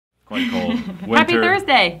quite cold. Winter. Happy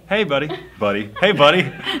Thursday. Hey, buddy. Hey, buddy.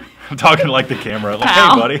 I'm talking like the camera. Like,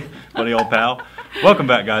 Pal. hey, buddy, old pal. Welcome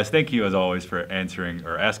back, guys. Thank you, as always, for answering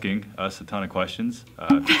or asking us a ton of questions.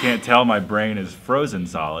 If you can't tell, my brain is frozen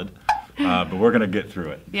solid, but we're going to get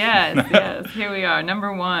through it. Yes. Here we are,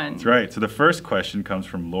 number one. That's right. So the first question comes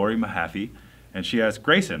from Lori Mahaffey, and she asks,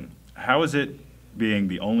 Grayson, how is it being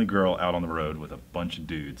the only girl out on the road with a bunch of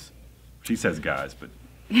dudes? She says guys, but...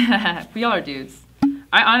 We all are dudes.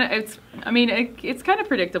 It's kind of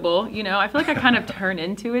predictable, you know. I feel like I kind of turn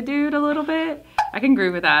into a dude a little bit. I can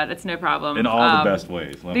groove with that. It's no problem. In all the best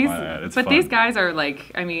ways. It's fun. These guys are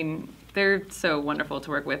like, I mean, they're so wonderful to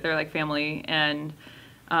work with. They're like family. And,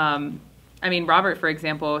 Robert, for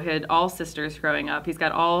example, had all sisters growing up. He's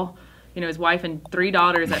got all, his wife and 3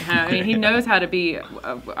 daughters at home. I mean, he knows how to be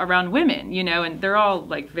around women, and they're all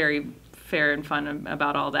like very fair and fun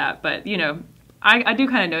about all that. But, I do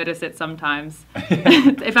kind of notice it sometimes,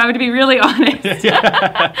 if I were to be really honest.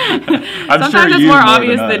 Sometimes it's more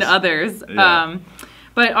obvious than others. Yeah.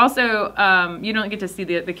 But also, you don't get to see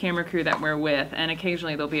the camera crew that we're with, and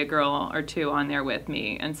occasionally there'll be a girl or two on there with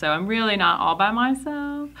me. And so I'm really not all by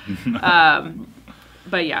myself.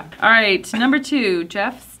 But yeah. All right, number 2,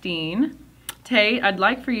 Jeff Steen. Tay, I'd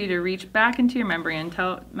like for you to reach back into your memory and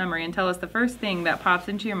tell us the first thing that pops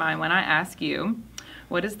into your mind when I ask you,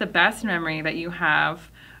 what is the best memory that you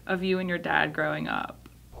have of you and your dad growing up?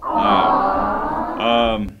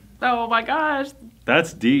 Oh my gosh.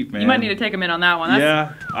 That's deep, man. You might need to take a minute on that one.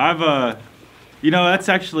 I've, that's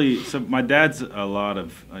actually, so my dad's a lot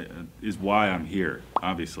of, is why I'm here,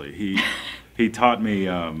 obviously. He taught me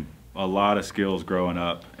a lot of skills growing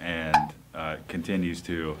up and continues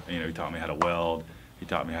to, he taught me how to weld. He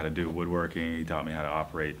taught me how to do woodworking. He taught me how to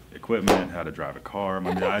operate equipment, how to drive a car. I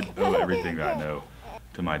mean, I owe everything that I know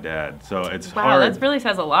to my dad. So it's hard. Wow, that really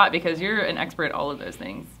says a lot because you're an expert at all of those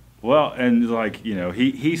things. Well, and like,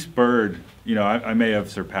 he spurred, I may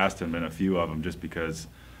have surpassed him in a few of them just because.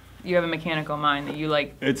 You have a mechanical mind that you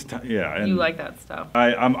like. And you like that stuff.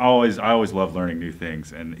 I always love learning new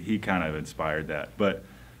things, and he kind of inspired that. But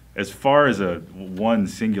as far as one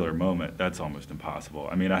singular moment, that's almost impossible.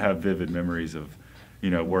 I mean, I have vivid memories of,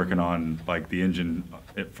 working on like the engine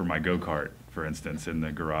for my go-kart, for instance, in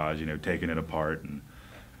the garage, taking it apart, and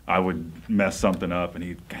I would mess something up, and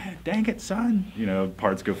he'd, God, dang it, son,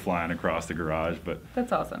 parts go flying across the garage. But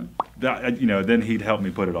that's awesome. Then he'd help me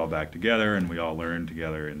put it all back together, and we all learned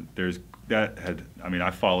together. And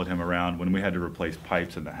I followed him around when we had to replace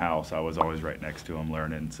pipes in the house. I was always right next to him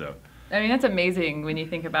learning. So. I mean, that's amazing when you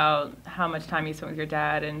think about how much time you spent with your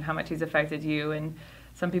dad and how much he's affected you. And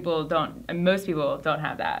some people don't, and most people don't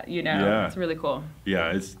have that, Yeah. It's really cool.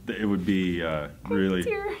 Yeah, it would be really,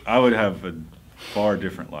 I would have a far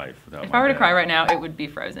different life without If my I were to dad. cry right now, it would be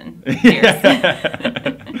Frozen. Tears.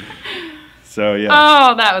 So yeah.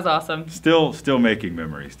 Oh, that was awesome. Still making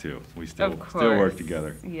memories too. We still work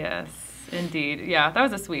together. Yes, indeed. Yeah, that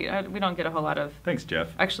was a sweet. We don't get a whole lot of. Thanks, Jeff.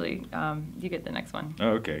 Actually, you get the next one. Oh,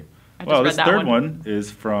 okay. Well, this third one is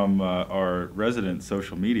from our resident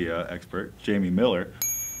social media expert, Jamie Miller.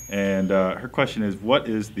 And her question is, what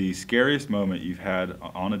is the scariest moment you've had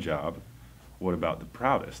on a job? What about the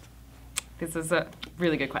proudest? This is a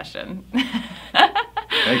really good question.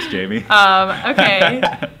 Thanks, Jamie. Okay.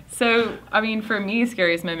 So, for me,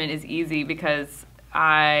 scariest moment is easy because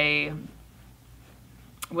I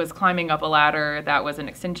was climbing up a ladder that was an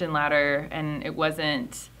extension ladder, and it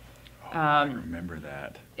wasn't... I remember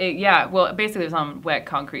that. Basically it was on wet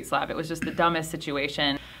concrete slab. It was just the dumbest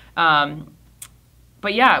situation.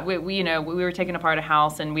 But yeah, we were taking apart a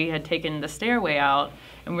house, and we had taken the stairway out,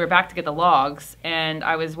 and we were back to get the logs, and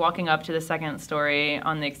I was walking up to the second story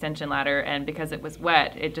on the extension ladder, and because it was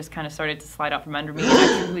wet, it just kind of started to slide out from under me.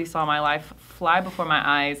 I truly saw my life fly before my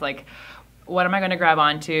eyes. Like, what am I going to grab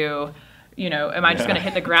onto? Am I just going to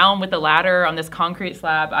hit the ground with the ladder on this concrete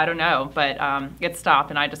slab? I don't know, but it stopped,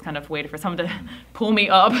 and I just kind of waited for someone to pull me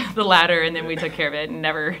up the ladder, and then we took care of it and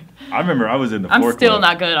never... I remember I was in the forklift. I'm still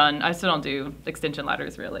not good on... I still don't do extension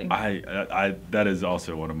ladders, really. That is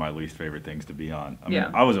also one of my least favorite things to be on. Yeah.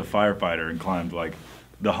 I was a firefighter and climbed like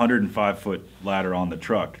the 105-foot ladder on the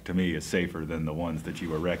truck. To me, is safer than the ones that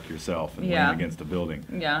you erect yourself and lean against a building.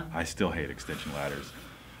 Yeah. I still hate extension ladders.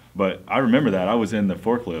 But I remember that. I was in the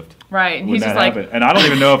forklift. Right, and when he's that just like... happened. And I don't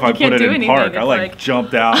even know if I put it in park. I like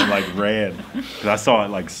jumped out and ran because I saw it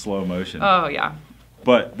like slow motion. Oh, yeah.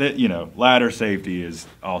 But, ladder safety is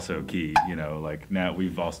also key. Now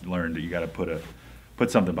we've also learned that you got to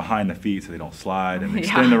put something behind the feet so they don't slide, and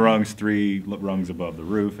extend the rungs 3 rungs above the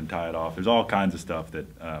roof and tie it off. There's all kinds of stuff that,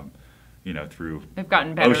 through they've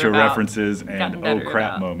gotten better OSHA references and better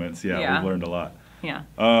crap about. moments. Yeah, we've learned a lot. Yeah.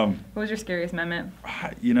 What was your scariest moment?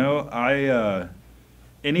 You know,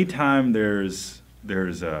 anytime there's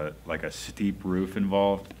like a steep roof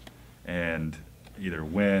involved and either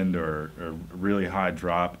wind or really high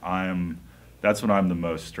drop, that's when I'm the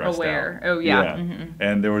most stressed Aware. out. Oh, yeah. Mm-hmm.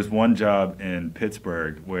 And there was one job in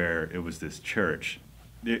Pittsburgh where it was this church.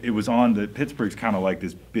 It was Pittsburgh's kind of like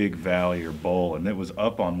this big valley or bowl, and it was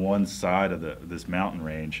up on one side of this mountain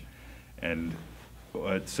range. And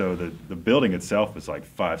so the building itself was like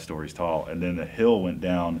 5 stories tall, and then the hill went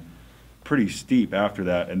down pretty steep after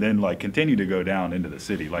that, and then like continued to go down into the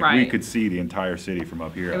city. Like we could see the entire city from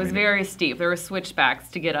up here. It was very steep. There were switchbacks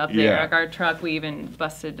to get up there. Like our truck, we even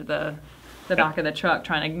busted the back of the truck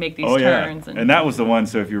trying to make these turns. And that was the one,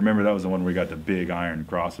 so if you remember, that was the one where we got the big iron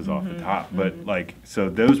crosses off the top. But like, so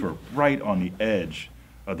those were right on the edge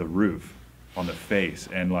of the roof, on the face.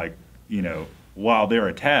 And like, you know, while they're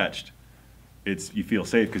attached, you feel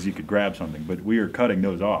safe because you could grab something, but we were cutting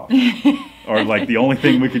those off. Or like the only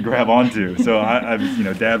thing we could grab onto. So you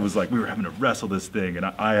know, Dad was like, we were having to wrestle this thing, and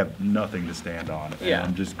I have nothing to stand on. And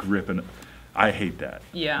I'm just gripping. I hate that.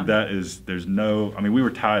 Yeah. There's no, I mean, we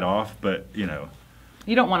were tied off, but you know.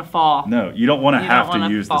 You don't want to fall. No, you don't want to have to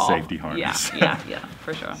use the safety harness. Yeah,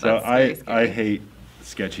 for sure. So I hate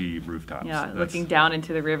sketchy rooftops. Yeah, looking down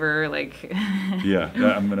into the river, like. Yeah,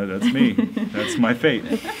 that's me. That's my fate.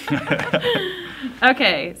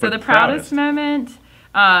 Okay, so the proudest moment,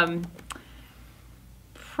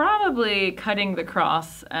 probably cutting the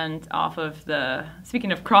cross and off of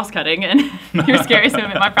speaking of cross cutting and your scariest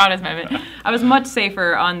moment, my proudest moment, I was much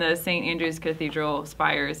safer on the St. Andrew's Cathedral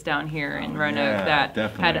spires down here in Roanoke that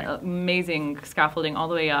had amazing scaffolding all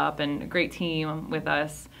the way up and a great team with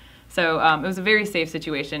us. So it was a very safe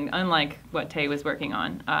situation, unlike what Tay was working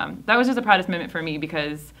on. That was just the proudest moment for me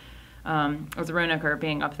because as a Roanoker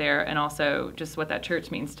being up there, and also just what that church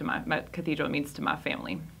means to my cathedral means to my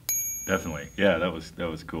family. Definitely, yeah, that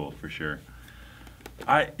was cool for sure.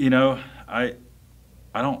 It's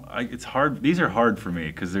hard. These are hard for me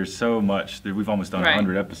because there's so much. We've almost done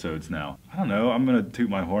 100 episodes now. I don't know. I'm gonna toot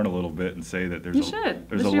my horn a little bit and say that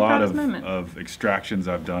there's a lot of extractions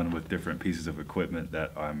I've done with different pieces of equipment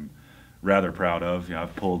that I'm rather proud of. You know,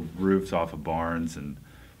 I've pulled roofs off of barns and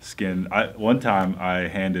skinned. One time I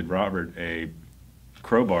handed Robert a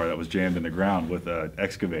crowbar that was jammed in the ground with an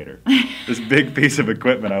excavator. This big piece of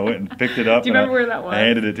equipment. I went and picked it up. Do you remember where that was? I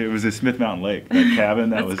handed it to. It was a Smith Mountain Lake, that cabin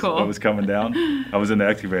that cool. was coming down. I was in the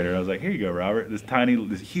excavator. I was like, "Here you go, Robert. This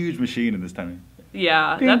huge machine and this tiny."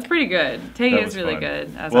 Yeah, that's pretty good. Tay is really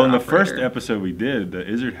good. Well, in the first episode we did, the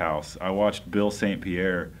Izzard House, I watched Bill St.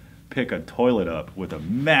 Pierre pick a toilet up with a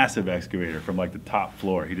massive excavator from like the top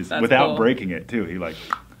floor. He just without breaking it too. He like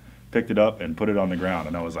picked it up and put it on the ground,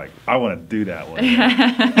 and I was like, I want to do that one.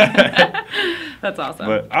 That's awesome.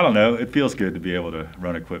 But I don't know, it feels good to be able to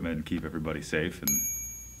run equipment and keep everybody safe and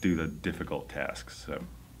do the difficult tasks. So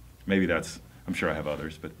maybe I'm sure I have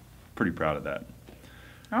others, but pretty proud of that.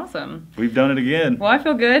 Awesome. We've done it again. Well, I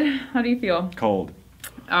feel good. How do you feel? Cold.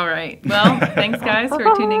 All right. Well, thanks guys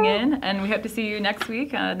for tuning in, and we hope to see you next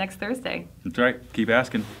week, next Thursday. That's right. Keep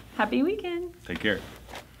asking. Happy weekend. Take care.